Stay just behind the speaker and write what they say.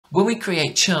When we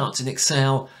create charts in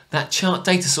Excel, that chart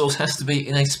data source has to be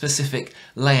in a specific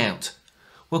layout.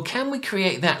 Well, can we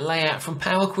create that layout from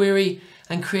Power Query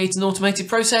and create an automated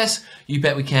process? You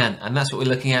bet we can, and that's what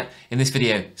we're looking at in this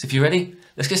video. So if you're ready,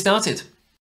 let's get started.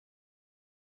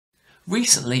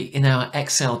 Recently in our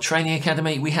Excel Training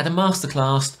Academy, we had a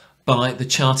masterclass by the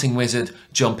charting wizard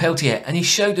Jon Peltier, and he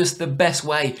showed us the best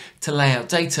way to lay out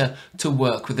data to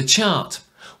work with a chart.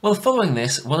 Well, following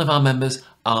this, one of our members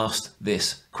asked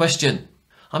this question.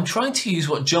 I'm trying to use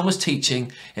what Jon was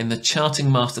teaching in the charting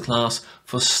masterclass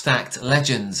for stacked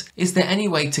legends. Is there any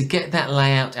way to get that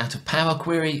layout out of Power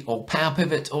Query or Power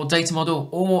Pivot or Data Model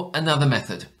or another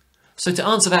method? So to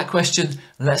answer that question,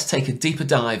 let's take a deeper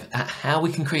dive at how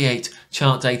we can create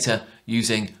chart data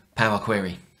using Power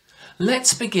Query.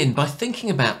 Let's begin by thinking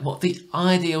about what the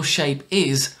ideal shape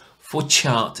is for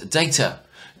chart data.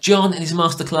 Jon in his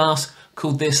masterclass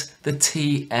called this the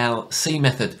TLC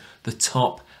method, the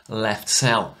top left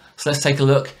cell. So let's take a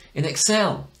look in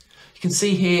Excel. You can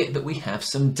see here that we have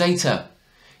some data.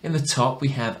 In the top we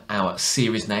have our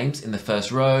series names in the first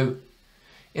row.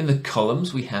 In the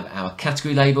columns we have our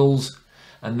category labels,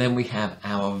 and then we have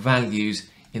our values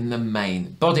in the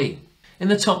main body. In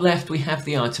the top left we have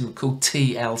the item called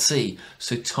TLC,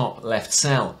 so top left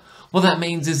cell. What that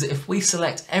means is that if we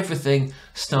select everything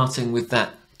starting with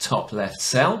that top left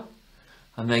cell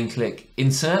and then click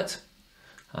Insert,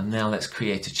 and now let's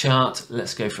create a chart.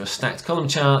 Let's go for a stacked column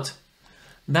chart.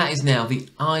 That is now the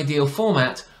ideal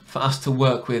format for us to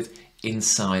work with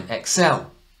inside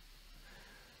Excel.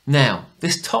 Now,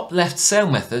 this top left cell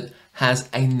method has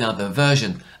another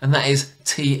version, and that is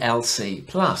TLC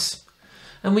plus.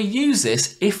 And we use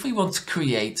this if we want to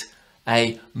create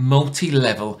a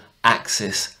multi-level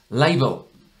axis label.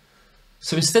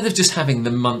 So instead of just having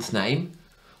the month name,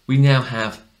 we now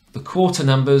have the quarter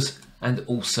numbers and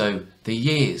also the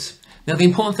years. Now the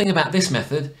important thing about this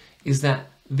method is that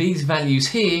these values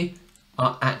here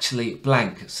are actually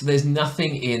blank, so there's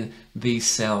nothing in these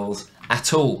cells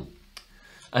at all.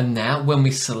 And now when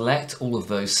we select all of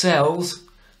those cells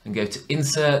and go to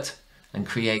Insert and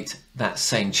create that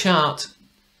same chart,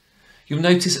 you'll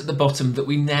notice at the bottom that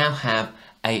we now have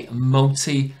a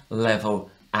multi-level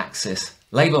axis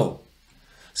label.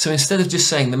 So instead of just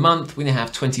saying the month, we now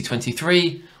have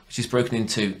 2023, which is broken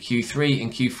into Q3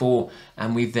 and Q4,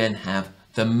 and we then have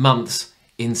the months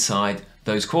inside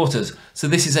those quarters. So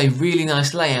this is a really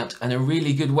nice layout and a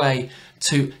really good way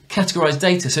to categorize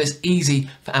data so it's easy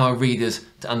for our readers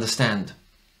to understand.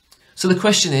 So the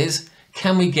question is,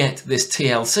 can we get this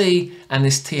TLC and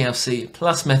this TLC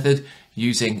plus method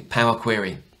using Power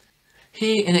Query?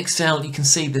 Here in Excel you can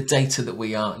see the data that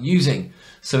we are using.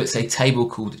 So it's a table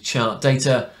called chart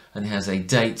data, and it has a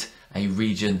date, a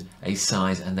region, a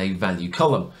size and a value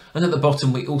column. And at the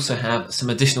bottom we also have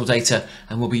some additional data,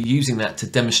 and we'll be using that to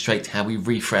demonstrate how we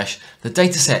refresh the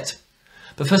data set.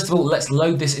 But first of all, let's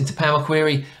load this into Power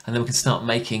Query and then we can start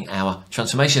making our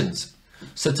transformations.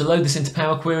 So to load this into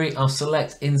Power Query, I'll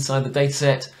select inside the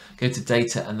dataset, go to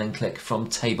data and then click from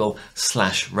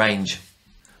table/range.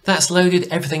 That's loaded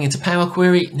everything into Power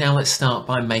Query. Now let's start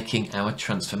by making our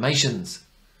transformations.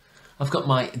 I've got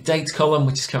my date column,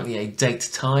 which is currently a date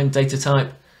time data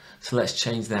type. So let's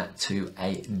change that to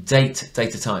a date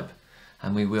data type,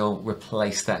 and we will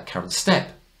replace that current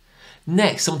step.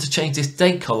 Next, I want to change this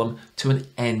date column to an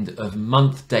end of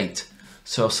month date.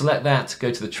 So I'll select that, go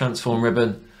to the transform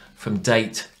ribbon. From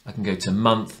date, I can go to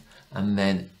month and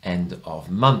then end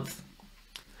of month.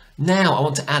 Now I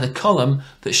want to add a column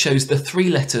that shows the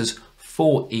 3 letters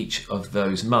for each of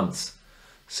those months.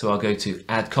 So I'll go to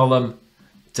add column,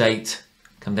 date,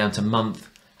 come down to month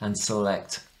and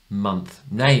select month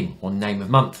name or name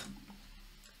of month.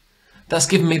 That's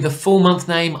given me the full month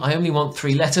name. I only want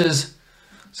 3 letters.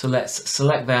 So let's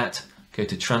select that, go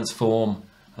to transform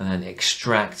and then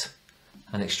extract,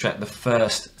 and extract the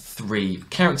first 3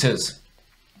 characters.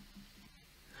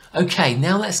 Okay,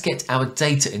 now let's get our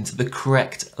data into the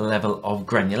correct level of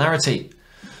granularity.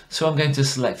 So I'm going to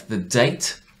select the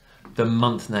date, the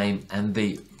month name and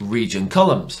the region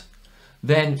columns.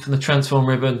 Then from the transform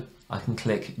ribbon, I can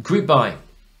click group by.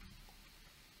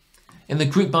 In the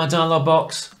group by dialog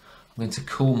box, I'm going to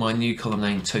call my new column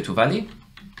name total value.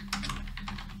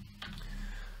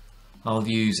 I'll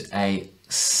use a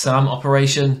sum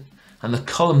operation, and the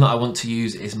column that I want to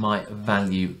use is my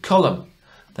value column.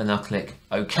 Then I'll click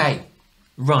OK.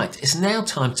 Right, it's now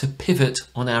time to pivot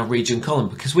on our region column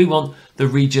because we want the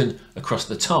region across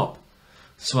the top.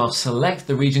 So I'll select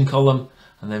the region column,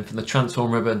 and then from the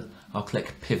transform ribbon, I'll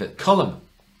click pivot column.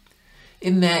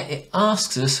 In there, it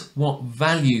asks us what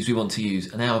values we want to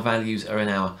use, and our values are in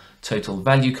our total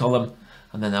value column.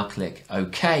 and then I'll click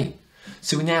OK.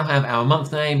 So we now have our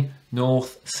month name,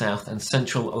 north, south and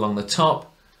central along the top.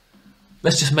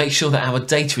 Let's just make sure that our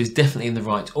data is definitely in the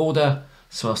right order.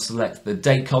 So I'll select the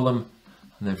date column,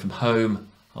 and then from home,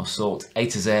 I'll sort A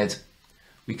to Z.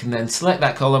 We can then select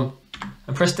that column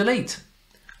and press delete.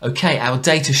 Okay, our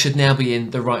data should now be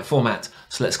in the right format.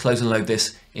 So let's close and load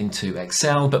this into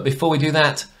Excel. But before we do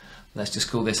that, let's just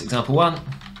call this example 1.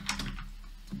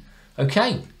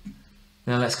 Okay,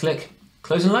 now let's click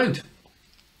close and load.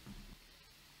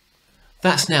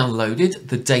 That's now loaded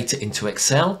the data into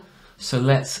Excel. So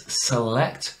let's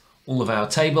select all of our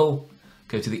table,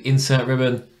 go to the insert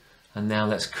ribbon, and now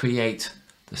let's create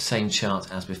the same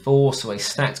chart as before. So a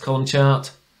stacked column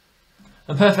chart.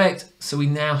 And perfect, so we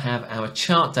now have our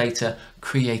chart data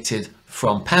created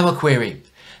from Power Query.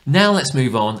 Now let's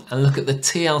move on and look at the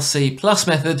TLC plus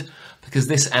method, because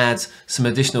this adds some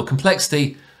additional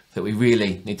complexity that we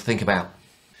really need to think about.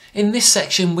 In this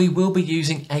section, we will be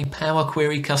using a Power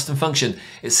Query custom function.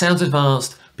 It sounds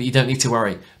advanced, but you don't need to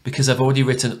worry because I've already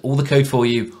written all the code for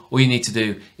you. All you need to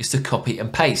do is to copy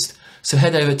and paste. So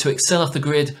head over to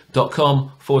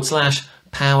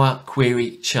exceloffthegrid.com/Power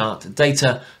Query Chart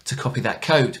Data to copy that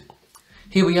code.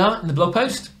 Here we are in the blog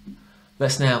post.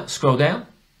 Let's now scroll down.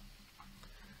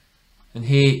 And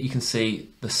here you can see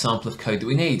the sample of code that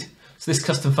we need. So this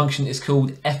custom function is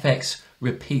called fx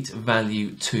repeat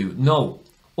value to null.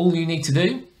 All you need to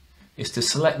do is to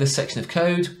select this section of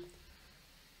code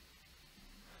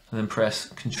and then press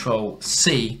Ctrl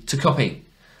C to copy.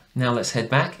 Now let's head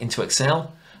back into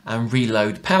Excel and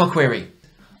reload Power Query.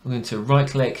 I'm going to right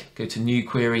click, go to new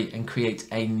query and create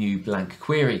a new blank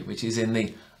query, which is in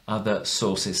the other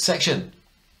sources section.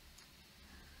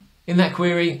 In that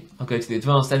query, I'll go to the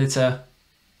advanced editor,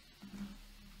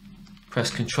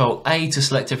 press Ctrl A to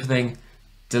select everything,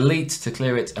 delete to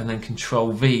clear it, and then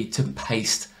Ctrl V to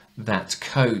paste that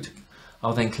code.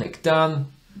 I'll then click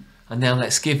done. And now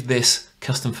let's give this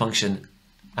custom function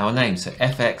our name. So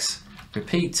fx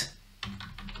repeat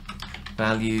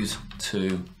values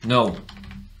to null.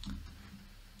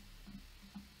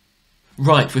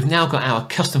 Right, we've now got our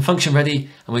custom function ready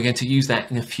and we're going to use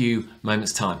that in a few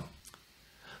moments time.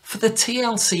 For the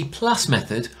TLC plus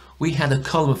method, we had a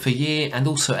column for year and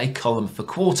also a column for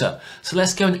quarter. So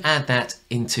let's go and add that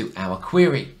into our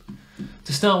query.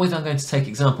 To start with, I'm going to take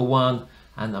example 1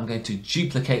 and I'm going to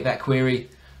duplicate that query,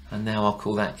 and now I'll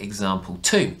call that example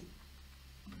 2.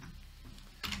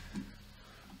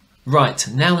 Right,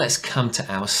 now let's come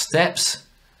to our steps,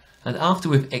 and after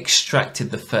we've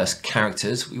extracted the first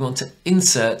characters, we want to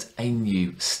insert a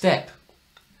new step.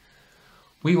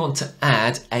 We want to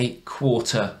add a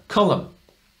quarter column.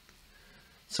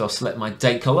 So I'll select my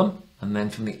date column, and then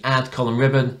from the add column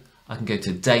ribbon, I can go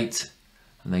to date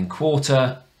and then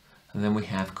quarter, and then we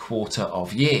have quarter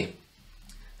of year,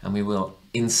 and we will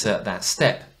insert that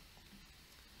step.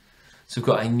 So we've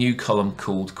got a new column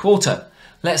called quarter.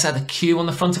 Let's add a Q on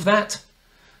the front of that.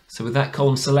 So with that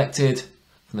column selected,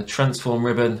 from the transform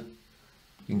ribbon,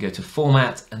 we can go to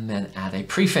format and then add a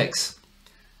prefix.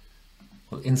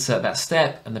 We'll insert that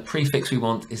step, and the prefix we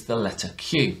want is the letter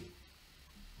Q.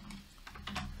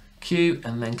 Q,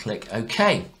 and then click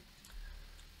OK.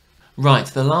 Right,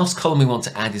 the last column we want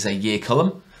to add is a year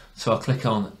column. So I'll click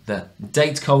on the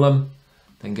date column,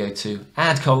 then go to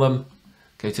add column,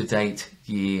 go to date,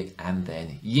 year, and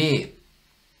then year.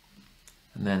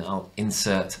 And then I'll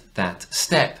insert that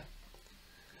step.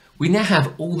 We now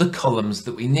have all the columns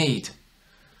that we need.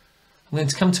 I'm going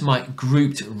to come to my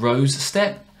grouped rows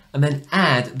step and then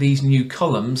add these new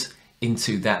columns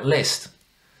into that list.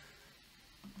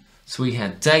 So we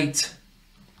had date.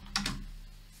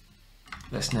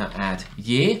 Let's now add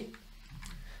year,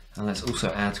 and let's also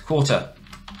add quarter.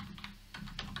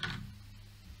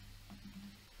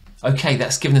 Okay,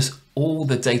 that's given us all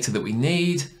the data that we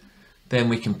need. Then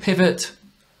we can pivot,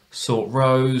 sort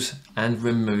rows, and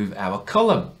remove our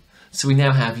column. So we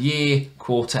now have year,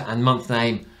 quarter, and month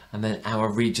name, and then our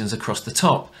regions across the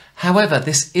top. However,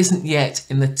 this isn't yet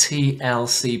in the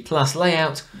TLC plus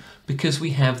layout because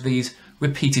we have these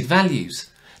repeated values.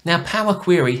 Now, Power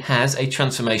Query has a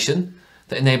transformation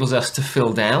that enables us to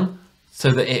fill down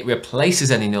so that it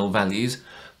replaces any null values,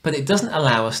 but it doesn't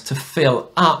allow us to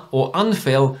fill up or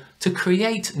unfill to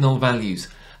create null values.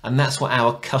 And that's what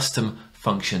our custom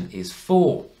function is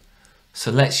for.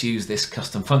 So let's use this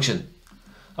custom function.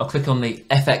 I'll click on the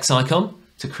FX icon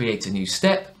to create a new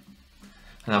step.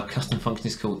 And our custom function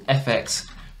is called FX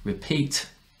repeat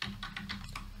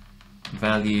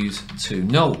values to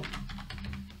null.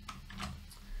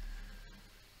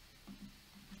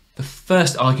 The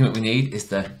first argument we need is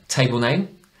the table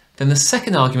name. Then the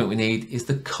second argument we need is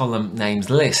the column names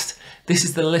list. This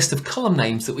is the list of column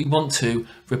names that we want to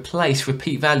replace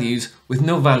repeat values with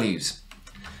null values.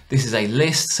 This is a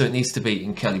list, so it needs to be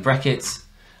in curly brackets,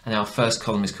 and our first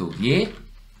column is called year.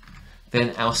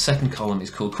 Then our second column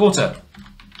is called quarter.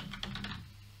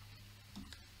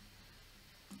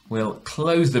 We'll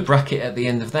close the bracket at the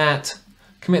end of that,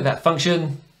 commit that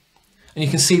function, and you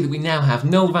can see that we now have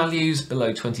null values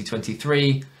below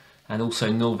 2023 and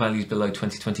also null values below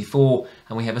 2024,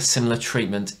 and we have a similar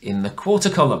treatment in the quarter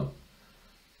column.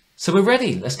 So we're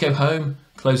ready. Let's go home,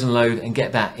 close and load, and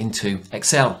get that into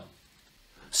Excel.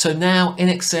 So now in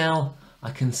Excel,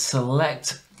 I can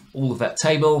select all of that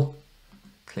table,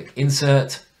 click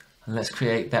Insert, and let's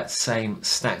create that same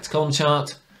stacked column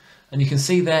chart. And you can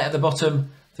see there at the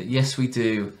bottom that yes, we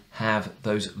do have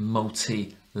those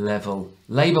multi-level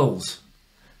labels.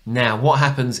 Now, what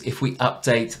happens if we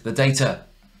update the data?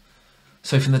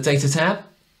 So from the Data tab,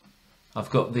 I've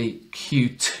got the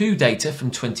Q2 data from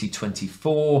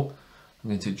 2024. I'm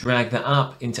going to drag that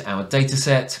up into our data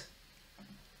set.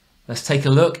 Let's take a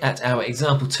look at our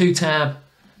Example 2 tab,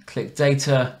 click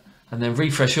Data, and then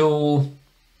refresh all.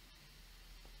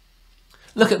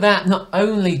 Look at that, not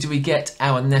only do we get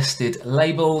our nested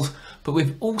labels, but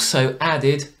we've also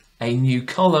added a new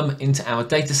column into our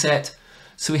data set.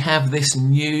 So we have this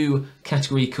new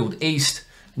category called East,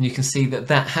 and you can see that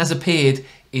that has appeared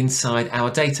inside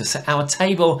our data. So our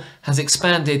table has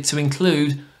expanded to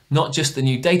include not just the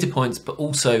new data points, but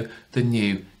also the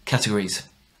new categories.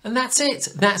 And that's it.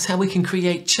 That's how we can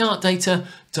create chart data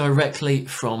directly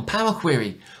from Power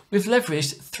Query. We've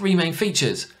leveraged three main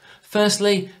features.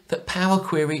 Firstly, that Power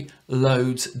Query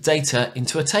loads data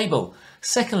into a table.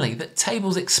 Secondly, that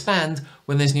tables expand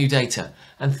when there's new data.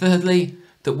 And thirdly,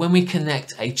 that when we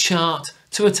connect a chart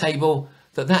to a table,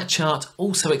 that chart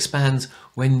also expands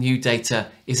when new data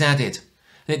is added.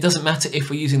 And it doesn't matter if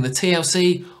we're using the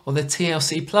TLC or the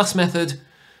TLC plus method.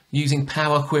 Using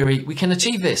Power Query, we can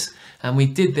achieve this. And we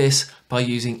did this by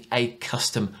using a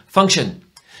custom function.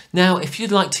 Now, if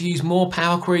you'd like to use more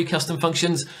Power Query custom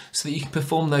functions so that you can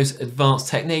perform those advanced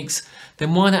techniques,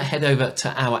 then why not head over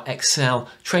to our Excel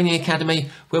Training Academy,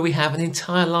 where we have an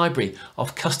entire library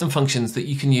of custom functions that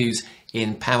you can use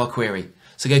in Power Query.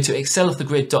 So go to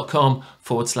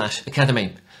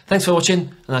exceloffthegrid.com/academy. Thanks for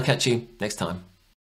watching, and I'll catch you next time.